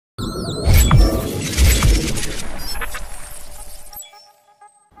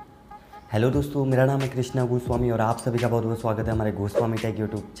Hello दोस्तों, मेरा नाम है कृष्णा गोस्वामी और आप सभी का बहुत बहुत स्वागत है हमारे गोस्वामी टेक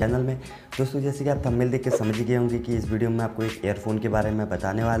यूट्यूब चैनल में। दोस्तों, जैसे कि आप थंबनेल देख के समझ गए होंगे कि इस वीडियो में आपको एक ईयरफोन के बारे में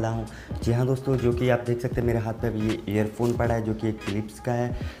बताने वाला हूं। जी हाँ दोस्तों, जो कि आप देख सकते हैं मेरे हाथ पे अभी ये ईयरफोन पड़ा है जो कि एक फिलिप्स का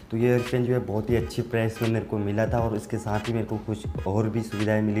है। तो ये ईयरफोन जो है बहुत ही अच्छी प्राइस में मेरे को मिला था और इसके साथ ही मेरे को कुछ और भी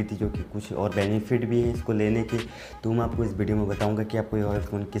सुविधाएँ मिली थी, जो कि कुछ और बेनिफिट भी हैं इसको लेने के। तो मैं आपको इस वीडियो में बताऊँगा कि आपको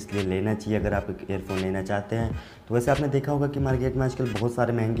ईयरफोन किस लिए लेना चाहिए अगर आप एक ईयरफोन लेना चाहते हैं। तो वैसे आपने देखा होगा कि मार्केट में आजकल बहुत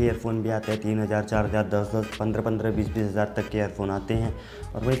सारे महंगे ईयरफोन भी आते हैं, 3000, 4000, 10-10, 15-15, 20-20 हज़ार तक के ईयरफोन आते हैं।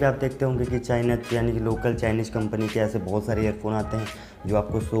 और वहीं पे आप देखते होंगे कि चाइना यानी कि लोकल चाइनीज़ कंपनी के ऐसे बहुत सारे ईयरफोन आते हैं जो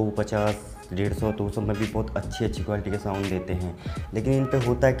आपको 100, 50, 150, 200 में भी बहुत अच्छी अच्छी क्वालिटी के साउंड देते हैं। लेकिन इन पे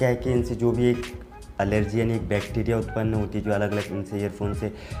होता क्या है कि इनसे जो भी एक एलर्जी यानी एक बैक्टीरिया उत्पन्न होती है जो अलग अलग इनसे ईयरफोन से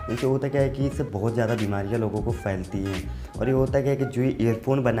इनसे होता क्या है कि इससे बहुत ज़्यादा बीमारियां लोगों को फैलती हैं। और ये होता क्या है कि जो ये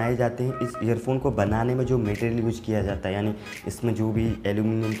ईयरफोन बनाए जाते हैं, इस ईयरफोन को बनाने में जो मटेरियल यूज़ किया जाता है, यानी इसमें जो भी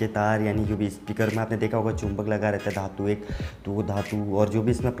एल्यूमिनियम के तार, यानी जो भी स्पीकर में आपने देखा होगा चुंबक लगा रहता है धातु एक, तो वो धातु और जो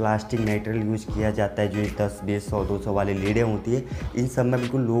भी इसमें प्लास्टिक मटेरियल यूज़ किया जाता है, जो 10, 20, 100, 200 वाली लीडें होती है, इन सब में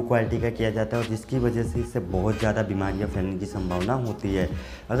बिल्कुल लो क्वालिटी का किया जाता है और जिसकी वजह से इससे बहुत ज़्यादा बीमारियाँ फैलने की संभावना होती है।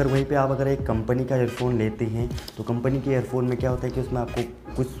 अगर वहीं पर आप अगर एक कंपनी का ईयरफोन लेते हैं तो कंपनी के ईयरफोन में क्या होता है कि उसमें आपको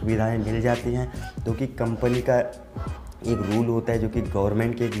कुछ सुविधाएं मिल जाती हैं, तो कि कंपनी का एक रूल होता है जो कि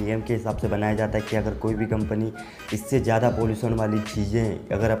गवर्नमेंट के एक नियम के हिसाब से बनाया जाता है कि अगर कोई भी कंपनी इससे ज़्यादा पॉल्यूशन वाली चीज़ें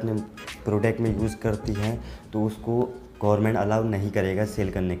अगर अपने प्रोडक्ट में यूज़ करती हैं तो उसको गवर्नमेंट अलाउ नहीं करेगा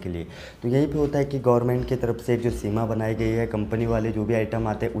सेल करने के लिए। तो यहीं पे होता है कि गवर्नमेंट की तरफ से एक जो सीमा बनाई गई है, कंपनी वाले जो भी आइटम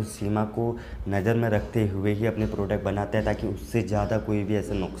आते हैं उस सीमा को नज़र में रखते हुए ही अपने प्रोडक्ट बनाते हैं, ताकि उससे ज़्यादा कोई भी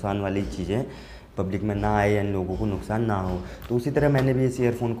ऐसे नुकसान वाली चीज़ें पब्लिक में ना आए, यानी लोगों को नुकसान ना हो। तो उसी तरह मैंने भी इस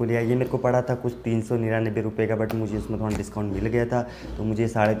ईयरफोन को लिया। ये मेरे को पड़ा था कुछ 399 रुपये का, बट मुझे इसमें थोड़ा डिस्काउंट मिल गया था तो मुझे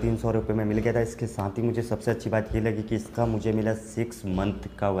 350 रुपये में मिल गया था। इसके साथ ही मुझे सबसे अच्छी बात ये लगी कि इसका मुझे मिला 6 मंथ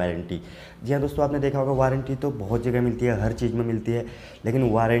का वारंटी। जी हाँ दोस्तों, आपने देखा होगा वारंटी तो बहुत जगह मिलती है, हर चीज़ में मिलती है, लेकिन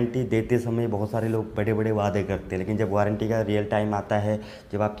वारंटी देते समय बहुत सारे लोग बड़े बड़े वादे करते हैं, लेकिन जब वारंटी का रियल टाइम आता है,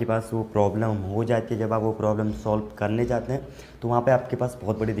 जब आपके पास वो प्रॉब्लम हो जाती है, जब आप वो प्रॉब्लम सॉल्व करने जाते हैं तो वहाँ पे आपके पास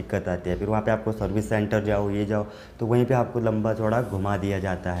बहुत बड़ी दिक्कत आती है। फिर वहाँ पे आपको सर्विस सेंटर जाओ, ये जाओ, तो वहीं पे आपको लंबा चौड़ा घुमा दिया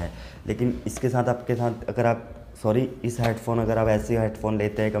जाता है। लेकिन इसके साथ आपके साथ अगर आप इस हेडफ़ोन अगर आप ऐसे हेडफ़ोन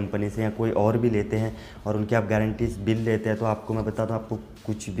लेते हैं कंपनी से या कोई और भी लेते हैं और उनके आप गारंटीज बिल लेते हैं, तो आपको मैं बता दूँ आपको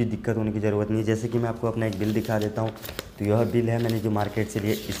कुछ भी दिक्कत होने की ज़रूरत नहीं है। जैसे कि मैं आपको अपना एक बिल दिखा देता हूँ। तो यह बिल है, मैंने जो मार्केट से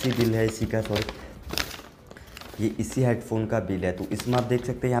लिया इसी बिल है, इसी का ये इसी हेडफ़ोन का बिल है। तो इसमें आप देख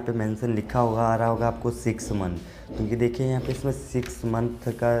सकते हैं यहाँ पे मेंशन लिखा होगा, आ रहा होगा आपको 6 मंथ। तो ये देखिए यहाँ पे इसमें 6 मंथ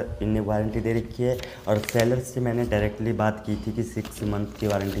का इन्हें वारंटी दे रखी है। और सेलर से मैंने डायरेक्टली बात की थी कि 6 मंथ की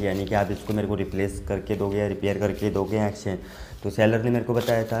वारंटी, यानी कि आप इसको मेरे को रिप्लेस करके दोगे या रिपेयर करके दोगे या एक्सचेंज। तो सेलर ने मेरे को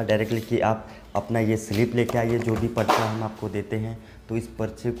बताया था डायरेक्टली कि आप अपना ये स्लिप लेके आइए, जो भी पर्चा हम आपको देते हैं, तो इस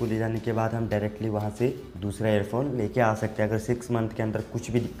पर्चे को ले जाने के बाद हम डायरेक्टली वहाँ से दूसरा ईयरफोन लेके आ सकते हैं अगर 6 मंथ के अंदर कुछ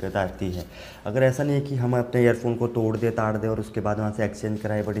भी दिक्कत आती है। अगर ऐसा नहीं है कि हम अपने ईयरफोन को तोड़ दे ताड़ दे और उसके बाद वहाँ से एक्सचेंज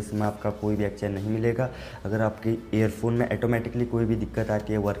कराए, बट इसमें आपका कोई भी एक्सचेंज नहीं मिलेगा। अगर आपके ईयरफोन में ऑटोमेटिकली कोई भी दिक्कत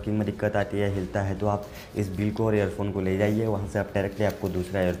आती है, वर्किंग में दिक्कत आती है, हिलता है, तो आप इस बिल को और ईयरफोन को ले जाइए, वहाँ से आप डायरेक्टली आपको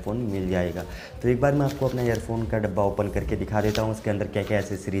दूसरा ईयरफोन मिल जाएगा। तो एक बार मैं आपको अपना ईयरफोन का डब्बा ओपन करके दिखा देता हूँ, उसके अंदर क्या क्या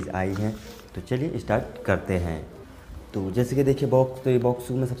एसेसरीज़ आई हैं। तो चलिए स्टार्ट करते हैं। तो जैसे कि देखिए बॉक्स, तो ये बॉक्स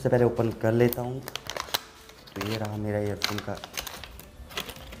को मैं सबसे पहले ओपन कर लेता हूँ। तो ये रहा मेरा ईयरफोन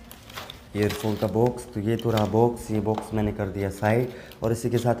का बॉक्स। तो ये तो रहा बॉक्स, ये बॉक्स मैंने कर दिया साइड। और इसी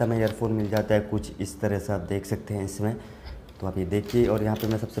के साथ हमें ईयरफोन मिल जाता है कुछ इस तरह से, आप देख सकते हैं इसमें। तो आप ये देखिए, और यहाँ पे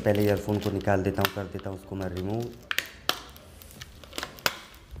मैं सबसे पहले ईयरफोन को निकाल देता हूँ, कर देता हूँ उसको मैं रिमूव।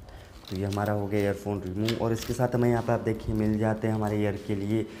 तो ये हमारा हो गया ईयरफोन रिमूव। और इसके साथ हमें यहाँ पे आप देखिए मिल जाते हैं हमारे ईयर के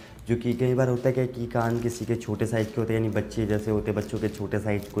लिए, जो कि कई बार होता है क्या कि कान किसी के छोटे साइज़ के होते हैं, यानी बच्चे जैसे होते हैं, बच्चों के छोटे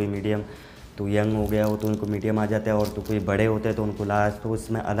साइज़, कोई मीडियम, तो यंग हो गया हो तो उनको मीडियम आ जाता है, और तो कोई बड़े होते हैं तो उनको लार्ज। तो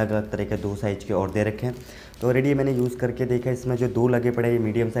इसमें अलग अलग तरह के 2 साइज़ के और दे रखे हैं। तो ऑलरेडी मैंने यूज़ करके देखा, इसमें जो 2 लगे पड़े हैं ये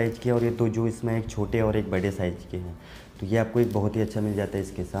मीडियम साइज़ के, और ये 2 जो इसमें एक छोटे और एक बड़े साइज़ के हैं। तो ये आपको एक बहुत ही अच्छा मिल जाता है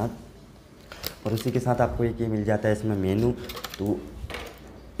इसके साथ। और उसी के साथ आपको एक ये मिल जाता है इसमें मेनू। तो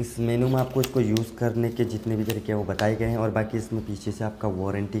इस मेनू में आपको इसको यूज़ करने के जितने भी तरीके हैं वो बताए गए हैं, और बाकी इसमें पीछे से आपका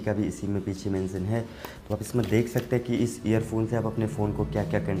वारंटी का भी इसी में पीछे मेंशन है। तो आप इसमें देख सकते हैं कि इस ईयरफोन से आप अपने फ़ोन को क्या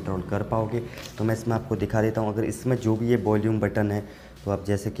क्या कंट्रोल कर पाओगे। तो मैं इसमें आपको दिखा देता हूँ। अगर इसमें जो भी ये वॉल्यूम बटन है, तो आप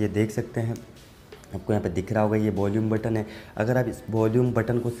जैसे कि ये देख सकते हैं, आपको यहाँ पे दिख रहा होगा ये वॉल्यूम बटन है। अगर आप इस वॉल्यूम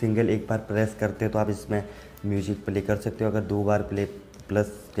बटन को सिंगल एक बार प्रेस करते हो तो आप इसमें म्यूजिक प्ले कर सकते हो। अगर 2 बार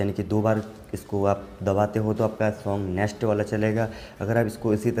प्लस यानी कि 2 बार इसको आप दबाते हो तो आपका सॉन्ग नेक्स्ट वाला चलेगा। अगर आप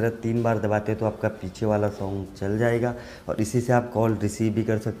इसको इसी तरह 3 बार दबाते हो तो आपका पीछे वाला सॉन्ग चल जाएगा। और इसी से आप कॉल रिसीव भी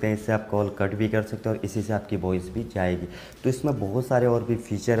कर सकते हैं, इससे आप कॉल कट भी कर सकते हैं और इसी से आपकी वॉइस भी जाएगी। तो इसमें बहुत सारे और भी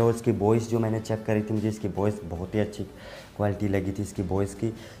फीचर है और इसकी वॉइस जो मैंने चेक करी थी, मुझे इसकी वॉइस बहुत ही अच्छी क्वालिटी लगी थी इसकी वॉइस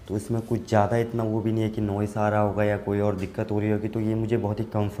की। तो इसमें कुछ ज़्यादा इतना वो भी नहीं है कि नॉइस आ रहा होगा या कोई और दिक्कत हो रही होगी। तो ये मुझे बहुत ही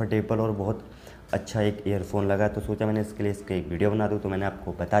कंफर्टेबल और बहुत अच्छा एक ईयरफोन लगा। तो सोचा मैंने इसके लिए इसके एक वीडियो बना दूँ, तो मैंने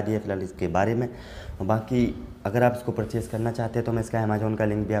आपको बता दिया फ़िलहाल इसके बारे में। और बाकी अगर आप इसको परचेज़ करना चाहते हैं तो मैं इसका अमेज़ॉन का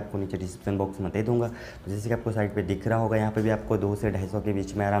लिंक भी आपको नीचे डिस्क्रिप्शन बॉक्स में दे दूँगा। तो जैसे कि आपको साइड पे दिख रहा होगा, यहाँ पे भी आपको 200 से 250 के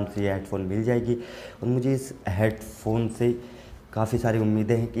बीच में आराम से ये हेडफ़ोन मिल जाएगी। और मुझे इस हेडफ़ोन से काफ़ी सारी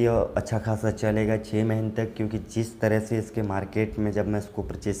उम्मीदें हैं कि अच्छा खासा चलेगा 6 महीने तक, क्योंकि जिस तरह से इसके मार्केट में जब मैं इसको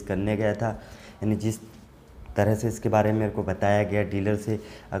परचेज़ करने गया था, यानी जिस तरह से इसके बारे में मेरे को बताया गया डीलर से,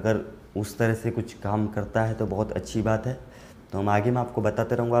 अगर उस तरह से कुछ काम करता है तो बहुत अच्छी बात है। तो हम आगे मैं आपको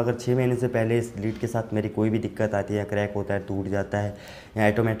बताते रहूँगा। अगर 6 महीने से पहले इस लीड के साथ मेरी कोई भी दिक्कत आती है, या क्रैक होता है, टूट जाता है, या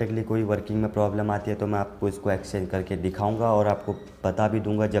ऑटोमेटिकली कोई वर्किंग में प्रॉब्लम आती है, तो मैं आपको इसको एक्सचेंज करके दिखाऊंगा और आपको बता भी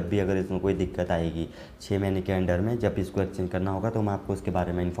दूंगा जब भी अगर इसमें कोई दिक्कत आएगी 6 महीने के अंडर में, जब इसको एक्सचेंज करना होगा तो मैं आपको इसके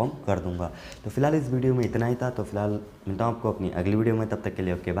बारे में इन्फॉर्म कर दूँगा। तो फिलहाल इस वीडियो में इतना ही था। तो फिलहाल मिलता हूँ आपको अपनी अगली वीडियो में, तब तक के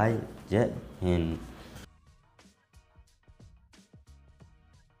लिए ओके बाय, जय हिंद।